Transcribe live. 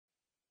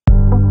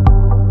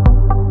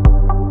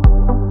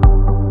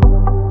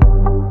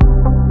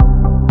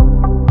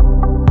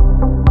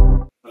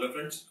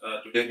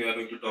Today we are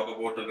going to talk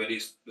about a very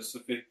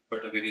specific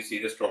but a very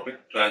serious topic,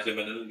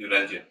 trigeminal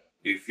neuralgia.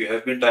 If you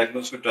have been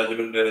diagnosed with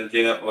trigeminal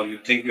neuralgia or you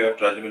think you have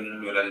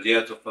trigeminal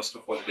neuralgia, so first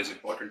of all it is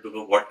important to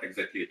know what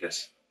exactly it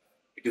is.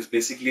 It is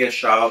basically a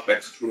sharp,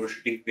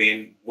 excruciating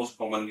pain, most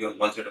commonly on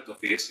one side of the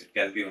face. It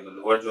can be on the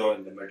lower jaw,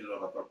 in the middle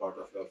or upper part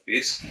of your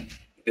face.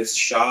 It is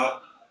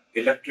sharp,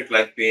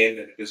 electric-like pain,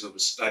 and it is a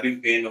stabbing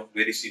pain of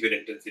very severe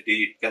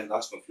intensity. It can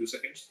last for a few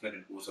seconds, then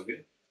it goes away.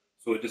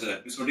 So it is an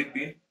episodic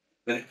pain.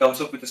 Then it comes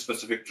up with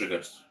specific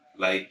triggers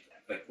like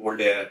cold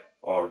air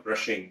or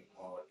brushing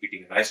or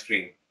eating an ice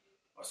cream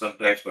or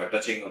sometimes by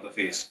touching of the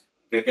face.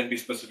 There can be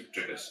specific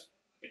triggers.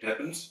 It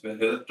happens when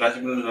the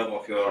trigeminal nerve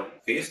of your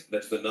face,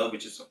 that's the nerve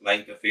which is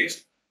supplying the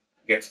face,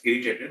 gets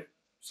irritated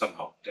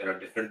somehow. There are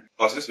different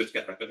causes which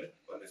can happen.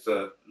 One is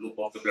the loop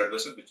of the blood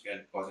vessel which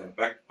can cause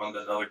impact on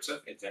the nerve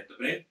itself inside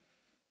the brain.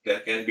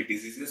 There can be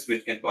diseases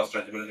which can cause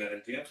trigeminal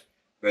neuralgia.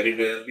 Very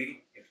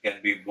rarely, it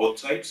can be both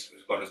sides,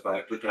 which is called as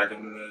bilateral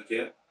trigeminal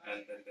neuralgia.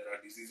 And then there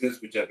are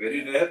diseases which are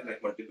very rare,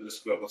 like multiple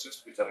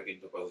sclerosis, which are again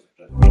the cause of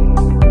trigeminal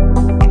neuralgia.